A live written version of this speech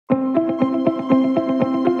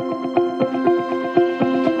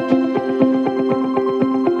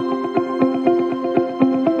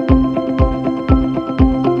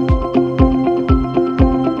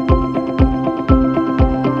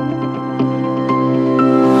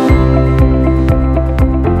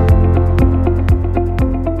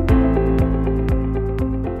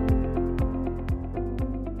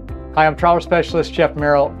Hi, I'm Trawler Specialist Jeff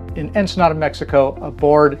Merrill in Ensenada, Mexico,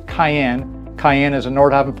 aboard Cayenne. Cayenne is a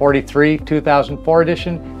Nordhavn 43 2004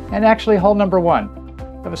 edition, and actually hull number 1.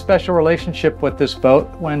 I have a special relationship with this boat.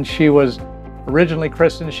 When she was originally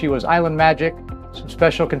christened, she was Island Magic. Some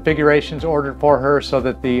special configurations ordered for her so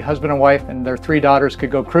that the husband and wife and their 3 daughters could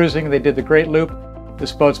go cruising. They did the Great Loop.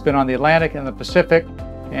 This boat's been on the Atlantic and the Pacific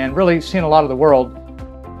and really seen a lot of the world.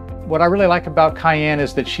 What I really like about Cayenne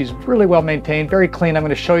is that she's really well maintained, very clean. I'm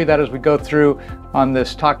going to show you that as we go through on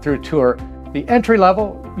this talk-through tour. The entry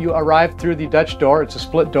level, you arrive through the Dutch door. It's a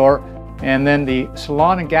split door, and then the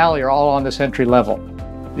salon and galley are all on this entry level.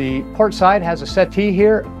 The port side has a settee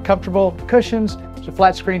here, comfortable cushions. There's a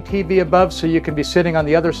flat screen TV above, so you can be sitting on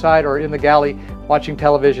the other side or in the galley watching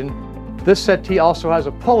television. This settee also has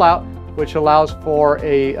a pull-out, which allows for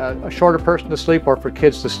a shorter person to sleep or for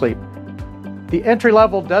kids to sleep. The entry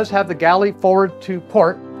level does have the galley forward to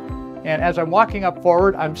port, and as I'm walking up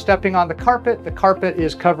forward, I'm stepping on the carpet. The carpet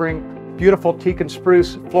is covering beautiful teak and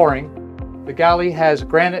spruce flooring. The galley has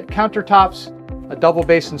granite countertops, a double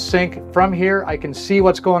basin sink. From here, I can see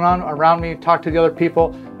what's going on around me, talk to the other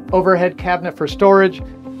people. Overhead cabinet for storage,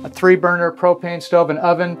 a 3-burner propane stove and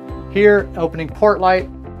oven. Here, opening port light,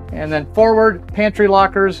 and then forward, pantry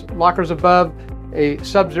lockers, lockers above, a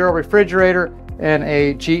Sub-Zero refrigerator, and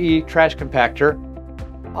a GE trash compactor.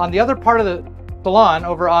 On the other part of the salon,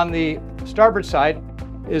 over on the starboard side,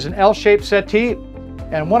 is an L-shaped settee.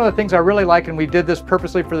 And one of the things I really like, and we did this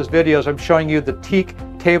purposely for this video, is I'm showing you the teak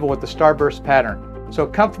table with the starburst pattern. So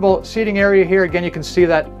comfortable seating area here. Again, you can see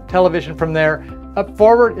that television from there. Up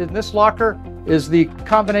forward in this locker is the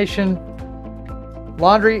combination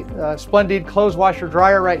laundry, Splendid clothes washer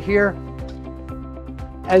dryer right here.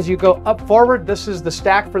 As you go up forward, this is the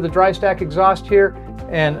stack for the dry stack exhaust here,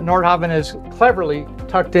 and Nordhavn has cleverly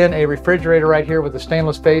tucked in a refrigerator right here with a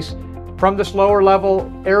stainless base. From this lower level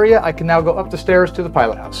area, I can now go up the stairs to the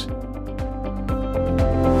pilot house.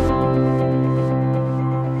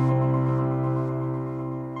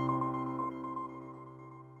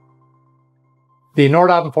 The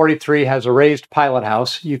Nordhavn 43 has a raised pilot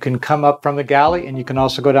house. You can come up from the galley, and you can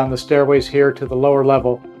also go down the stairways here to the lower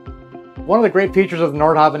level. One of the great features of the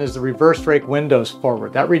Nordhavn is the reverse rake windows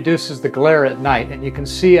forward. That reduces the glare at night, and you can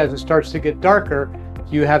see as it starts to get darker,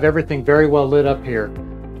 you have everything very well lit up here.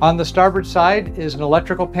 On the starboard side is an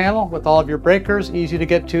electrical panel with all of your breakers, easy to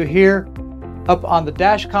get to here. Up on the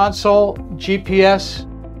dash console, GPS,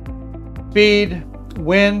 speed,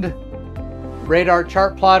 wind, radar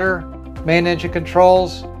chart plotter, main engine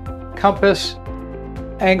controls, compass,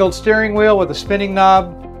 angled steering wheel with a spinning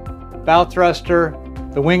knob, bow thruster.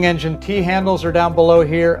 The wing engine T-handles are down below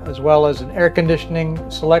here, as well as an air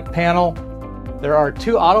conditioning select panel. There are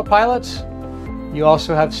 2 autopilots. You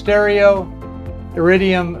also have stereo,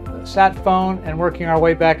 Iridium sat phone, and working our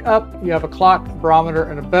way back up, you have a clock, a barometer,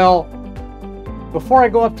 and a bell. Before I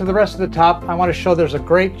go up to the rest of the top, I want to show there's a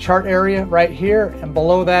great chart area right here, and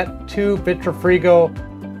below that, 2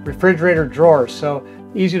 Vitrifrigo refrigerator drawers. So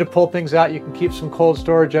easy to pull things out. You can keep some cold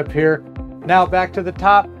storage up here. Now back to the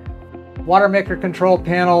top. Water maker control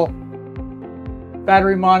panel,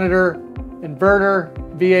 battery monitor, inverter,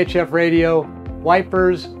 VHF radio,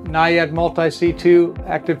 wipers, Naiad multi-C2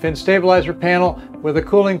 active fin stabilizer panel with a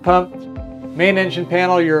cooling pump, main engine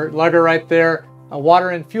panel, your lugger right there, a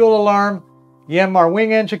water and fuel alarm, Yanmar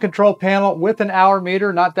wing engine control panel with an hour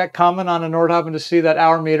meter, not that common on a Nordhavn to see that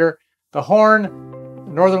hour meter, the horn,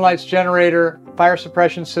 Northern Lights generator, fire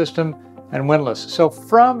suppression system, and windlass. So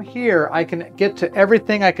from here, I can get to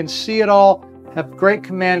everything. I can see it all, have great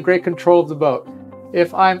command, great control of the boat.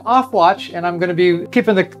 If I'm off watch and I'm going to be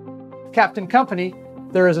keeping the captain company,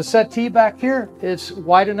 there is a settee back here. It's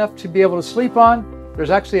wide enough to be able to sleep on.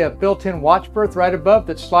 There's actually a built-in watch berth right above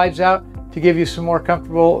that slides out to give you some more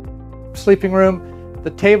comfortable sleeping room.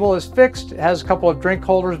 The table is fixed. It has a couple of drink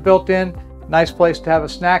holders built in. Nice place to have a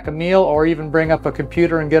snack, a meal, or even bring up a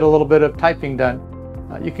computer and get a little bit of typing done.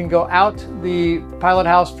 You can go out the pilot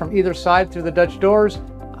house from either side through the Dutch doors.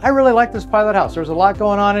 I really like this pilot house. There's a lot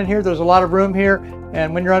going on in here. There's a lot of room here.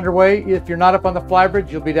 And when you're underway, if you're not up on the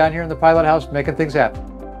Flybridge, you'll be down here in the pilot house making things happen.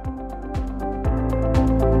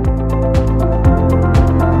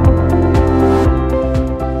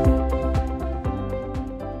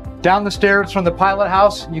 Down the stairs from the pilot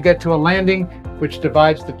house, you get to a landing which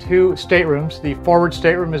divides the 2 staterooms. The forward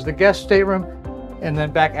stateroom is the guest stateroom, and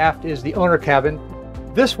then back aft is the owner cabin.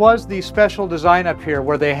 This was the special design up here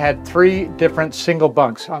where they had 3 different single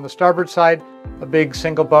bunks. On the starboard side, a big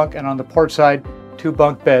single bunk, and on the port side, 2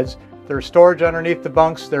 bunk beds. There's storage underneath the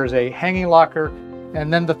bunks. There's a hanging locker,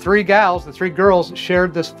 and then the 3 girls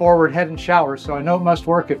shared this forward head and shower, so I know it must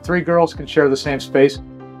work if 3 girls can share the same space.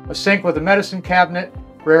 a sink with a medicine cabinet,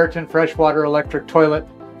 Brereton freshwater electric toilet,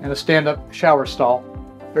 and a stand-up shower stall.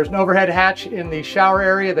 There's an overhead hatch in the shower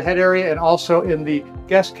area, the head area, and also in the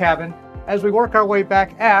guest cabin. As we work our way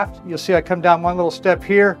back aft, you'll see I come down one little step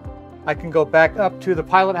here. I can go back up to the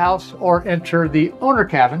pilot house or enter the owner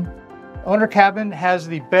cabin. Owner cabin has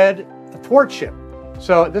the bed athwartship.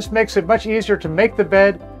 So this makes it much easier to make the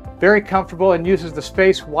bed, very comfortable, and uses the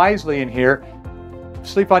space wisely in here.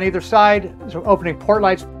 Sleep on either side, there's opening port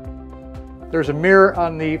lights. There's a mirror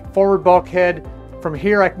on the forward bulkhead. From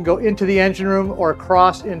here I can go into the engine room or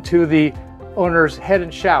across into the owner's head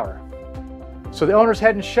and shower. So the owner's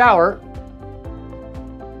head and shower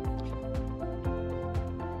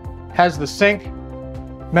has the sink,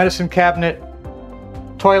 medicine cabinet,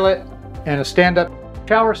 toilet, and a stand-up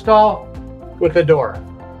shower stall with a door.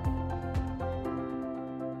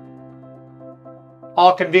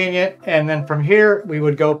 All convenient, and then from here we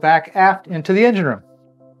would go back aft into the engine room.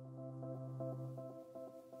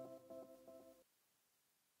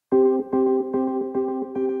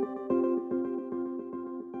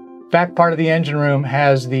 Back part of the engine room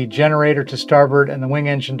has the generator to starboard and the wing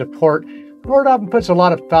engine to port. Nordhavn puts a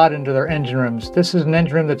lot of thought into their engine rooms. This is an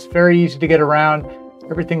engine room that's very easy to get around.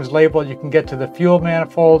 Everything's labeled. You can get to the fuel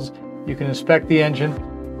manifolds. You can inspect the engine.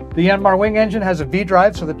 The Yanmar wing engine has a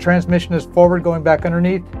V-drive, so the transmission is forward going back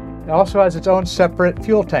underneath. It also has its own separate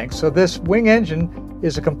fuel tank. So this wing engine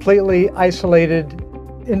is a completely isolated,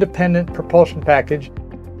 independent propulsion package.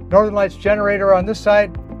 Northern Lights generator on this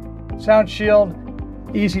side, sound shield,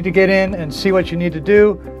 easy to get in and see what you need to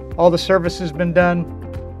do. All the service has been done.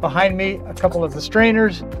 Behind me, a couple of the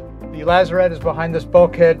strainers. The lazarette is behind this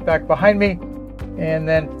bulkhead back behind me. And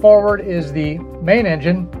then forward is the main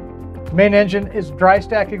engine. The main engine is dry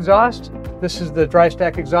stack exhaust. This is the dry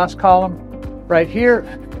stack exhaust column right here.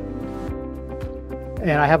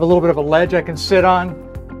 And I have a little bit of a ledge I can sit on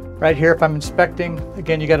right here if I'm inspecting.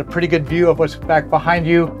 Again, you got a pretty good view of what's back behind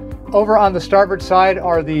you. Over on the starboard side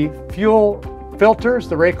are the fuel filters,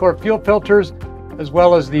 the Raycor fuel filters, as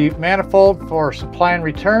well as the manifold for supply and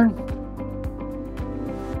return.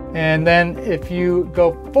 And then if you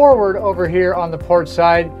go forward over here on the port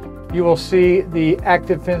side, you will see the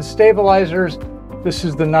active fin stabilizers. This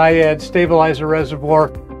is the Naiad stabilizer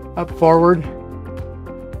reservoir up forward.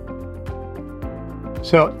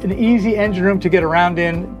 So an easy engine room to get around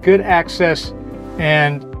in, good access,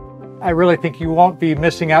 and I really think you won't be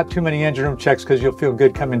missing out too many engine room checks because you'll feel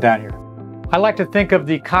good coming down here. I like to think of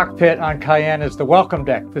the cockpit on Cayenne as the welcome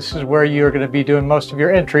deck. This is where you're going to be doing most of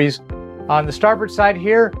your entries. On the starboard side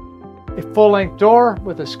here, a full-length door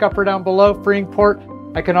with a scupper down below, freeing port.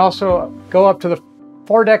 I can also go up to the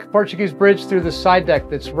foredeck Portuguese bridge through the side deck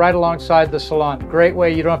that's right alongside the salon. Great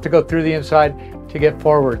way, you don't have to go through the inside to get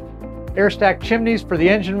forward. Air stack chimneys for the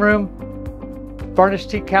engine room, varnished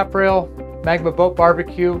teak cap rail, Magma boat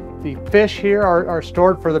barbecue. The fish here are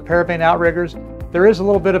stored for the paravane outriggers. There is a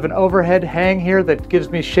little bit of an overhead hang here that gives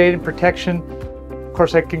me shade and protection. Of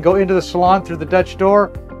course, I can go into the salon through the Dutch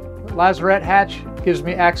door. Lazarette hatch gives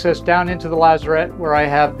me access down into the lazarette where I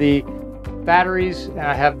have the batteries and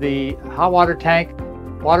I have the hot water tank,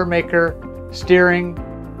 water maker, steering,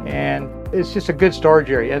 and it's just a good storage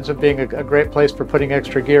area. It ends up being a great place for putting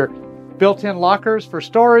extra gear. Built-in lockers for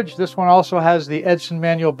storage. This one also has the Edson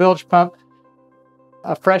manual bilge pump,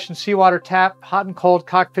 a fresh and seawater tap, hot and cold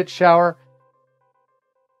cockpit shower,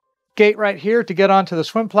 gate right here to get onto the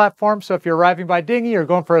swim platform. So if you're arriving by dinghy or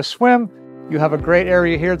going for a swim, you have a great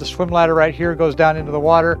area here. The swim ladder right here goes down into the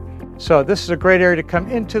water. So this is a great area to come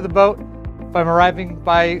into the boat if I'm arriving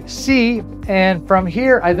by sea. And from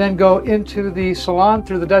here, I then go into the salon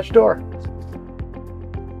through the Dutch door.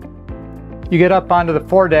 You get up onto the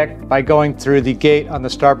foredeck by going through the gate on the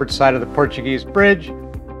starboard side of the Portuguese bridge.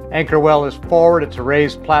 Anchor well is forward. It's a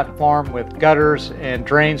raised platform with gutters and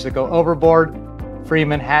drains that go overboard.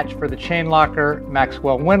 Freeman hatch for the chain locker,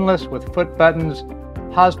 Maxwell windlass with foot buttons,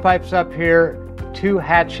 hose pipes up here, 2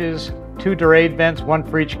 hatches, 2 Dorade vents, 1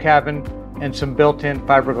 for each cabin, and some built-in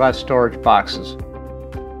fiberglass storage boxes.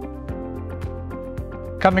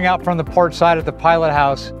 Coming out from the port side of the pilot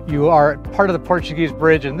house, you are part of the Portuguese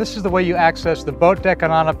bridge, and this is the way you access the boat deck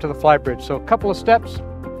and on up to the Flybridge. So a couple of steps.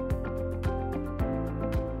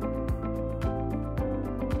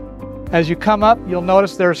 As you come up, you'll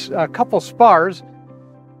notice there's a couple spars.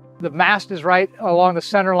 The mast is right along the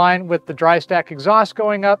center line with the dry stack exhaust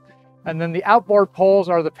going up, and then the outboard poles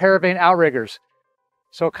are the paravane outriggers.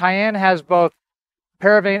 So Cayenne has both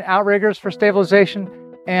paravane outriggers for stabilization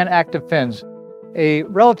and active fins. A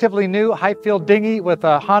relatively new high-field dinghy with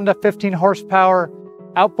a Honda 15 horsepower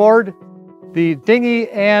outboard. The dinghy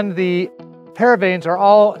and the paravanes are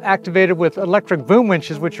all activated with electric boom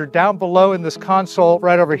winches, which are down below in this console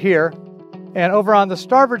right over here. And over on the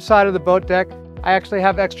starboard side of the boat deck, I actually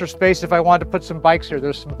have extra space if I wanted to put some bikes here.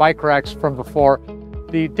 There's some bike racks from before.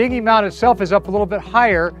 The dinghy mount itself is up a little bit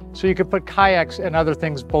higher, so you can put kayaks and other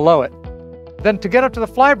things below it. Then to get up to the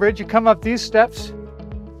Flybridge, you come up these steps.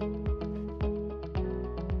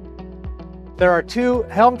 There are 2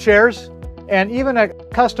 helm chairs and even a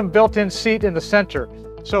custom built-in seat in the center.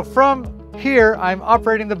 So from here, I'm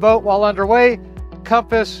operating the boat while underway,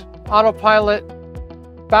 compass, autopilot,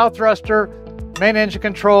 bow thruster, main engine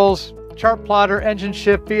controls, chart plotter, engine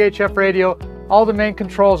shift, VHF radio, all the main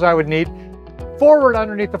controls I would need. Forward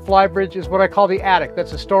underneath the Flybridge is what I call the attic.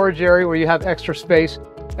 That's a storage area where you have extra space.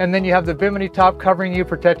 And then you have the bimini top covering you,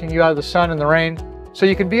 protecting you out of the sun and the rain. So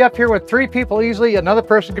you can be up here with 3 people easily. Another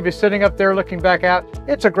person could be sitting up there looking back out.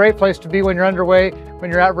 It's a great place to be when you're underway, when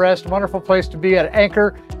you're at rest. Wonderful place to be at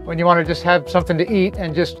anchor when you want to just have something to eat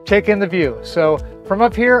and just take in the view. So from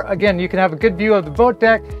up here, again, you can have a good view of the boat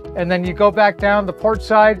deck, and then you go back down the port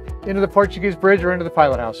side into the Portuguese bridge or into the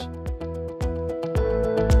pilot house.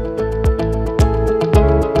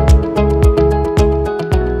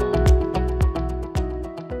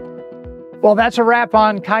 Well, that's a wrap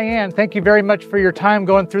on Cayenne. Thank you very much for your time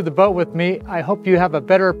going through the boat with me. I hope you have a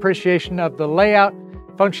better appreciation of the layout,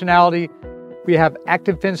 functionality. We have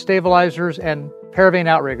active fin stabilizers and paravane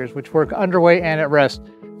outriggers, which work underway and at rest.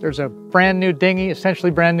 There's a brand new dinghy,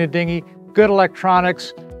 essentially brand new dinghy, good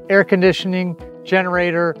electronics, air conditioning,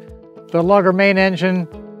 generator, the lugger main engine,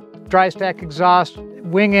 dry stack exhaust,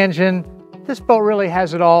 wing engine. This boat really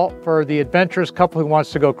has it all for the adventurous couple who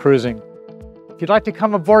wants to go cruising. If you'd like to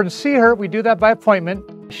come aboard and see her, we do that by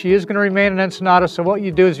appointment. She is going to remain in Ensenada, so what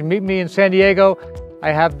you do is you meet me in San Diego.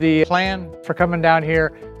 I have the plan for coming down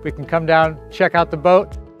here. We can come down, check out the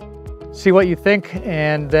boat, see what you think,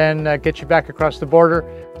 and then get you back across the border.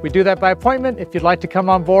 We do that by appointment. If you'd like to come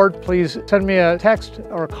on board, please send me a text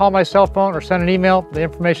or call my cell phone or send an email. The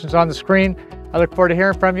information's on the screen. I look forward to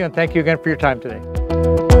hearing from you, and thank you again for your time today.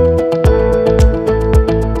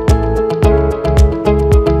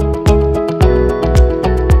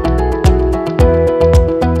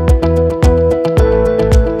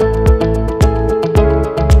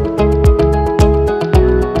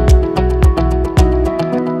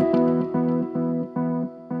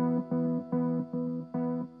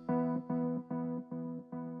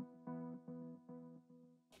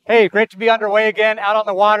 Hey, great to be underway again, out on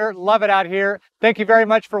the water. Love it out here. Thank you very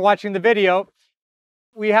much for watching the video.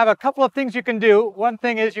 We have a couple of things you can do. One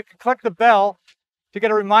thing is you can click the bell to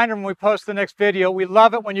get a reminder when we post the next video. We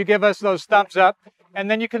love it when you give us those thumbs up.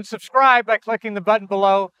 And then you can subscribe by clicking the button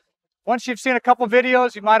below. Once you've seen a couple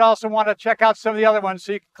videos, you might also want to check out some of the other ones,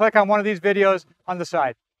 so you can click on one of these videos on the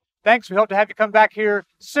side. Thanks. We hope to have you come back here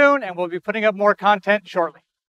soon, and we'll be putting up more content shortly.